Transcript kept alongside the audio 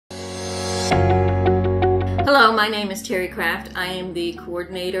Hello, my name is Terry Kraft. I am the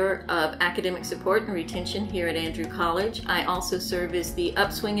coordinator of academic support and retention here at Andrew College. I also serve as the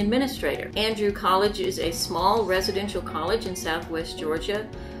Upswing administrator. Andrew College is a small residential college in southwest Georgia.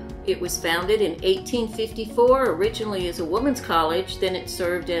 It was founded in 1854, originally as a women's college, then it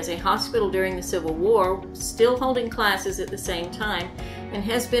served as a hospital during the Civil War, still holding classes at the same time, and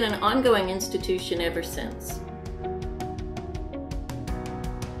has been an ongoing institution ever since.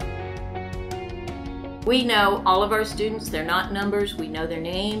 We know all of our students. They're not numbers. We know their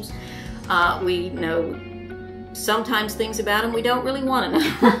names. We know sometimes things about them we don't really want to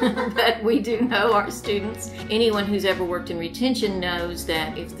know, but we do know our students. Anyone who's ever worked in retention knows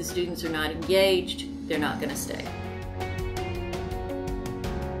that if the students are not engaged, they're not going to stay.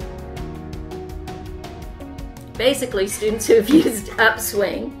 Basically, students who have used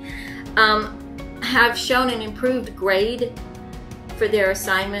Upswing have shown an improved grade for their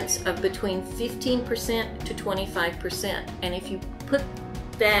assignments of between 15% to 25%. And if you put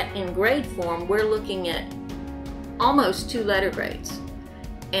that in grade form, we're looking at almost 2 letter grades.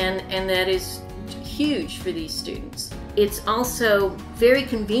 And that is huge for these students. It's also very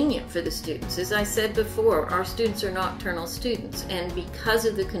convenient for the students. As I said before, our students are nocturnal students, and because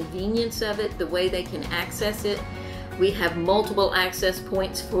of the convenience of it, the way they can access it, we have multiple access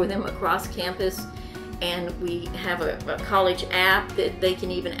points for them across campus. And we have a college app that they can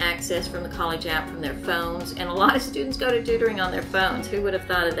even access from the college app from their phones. And a lot of students go to tutoring on their phones. Who would have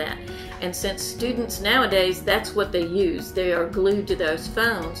thought of that? And since students nowadays, that's what they use. They are glued to those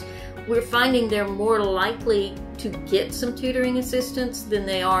phones. We're finding they're more likely to get some tutoring assistance than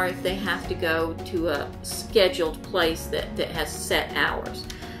they are if they have to go to a scheduled place that has set hours.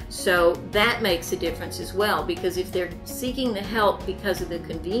 So that makes a difference as well, because if they're seeking the help because of the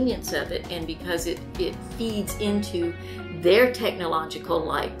convenience of it and because it feeds into their technological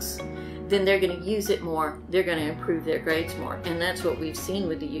likes, then they're going to use it more, they're going to improve their grades more. And that's what we've seen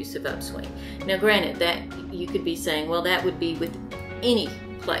with the use of Upswing. Now granted, that you could be saying, well, that would be with any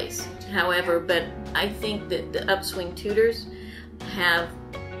place. However, but I think that the Upswing tutors have,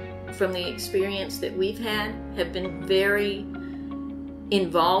 from the experience that we've had, have been very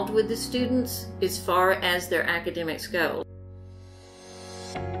involved with the students as far as their academics go.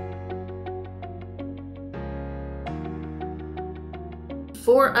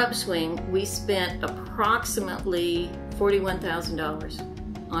 For Upswing, we spent approximately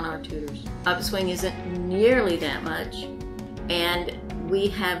 $41,000 on our tutors. Upswing isn't nearly that much, and we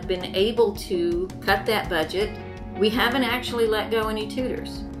have been able to cut that budget. We haven't actually let go any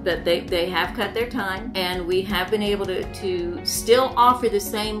tutors, but they have cut their time, and we have been able to still offer the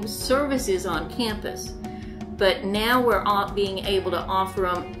same services on campus. But now we're being able to offer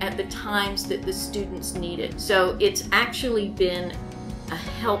them at the times that the students need it. So it's actually been a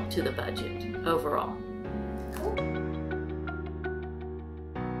help to the budget overall.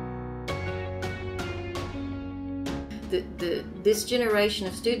 This generation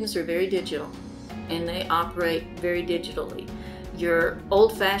of students are very digital, and they operate very digitally. Your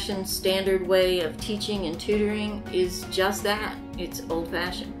old-fashioned standard way of teaching and tutoring is just that. It's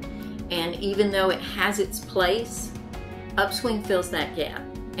old-fashioned. And even though it has its place, Upswing fills that gap,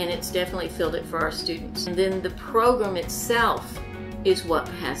 and it's definitely filled it for our students. And then the program itself is what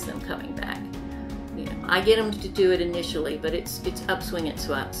has them coming back. You know, I get them to do it initially, but it's Upswing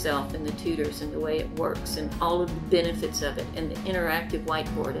itself and the tutors and the way it works and all of the benefits of it and the interactive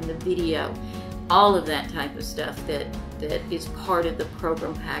whiteboard and the video, all of that type of stuff that is part of the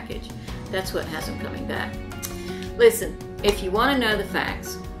program package. That's what has them coming back. Listen, if you want to know the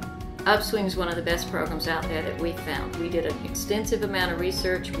facts, Upswing is one of the best programs out there that we've found. We did an extensive amount of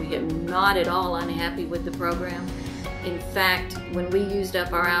research. We are not at all unhappy with the program. In fact, when we used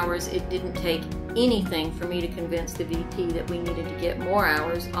up our hours, it didn't take anything for me to convince the VP that we needed to get more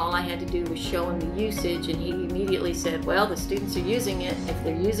hours. All I had to do was show him the usage, and he immediately said, well, the students are using it. If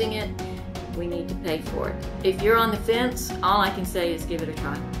they're using it, we need to pay for it. If you're on the fence, all I can say is give it a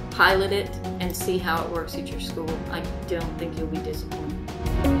try. Pilot it and see how it works at your school. I don't think you'll be disappointed.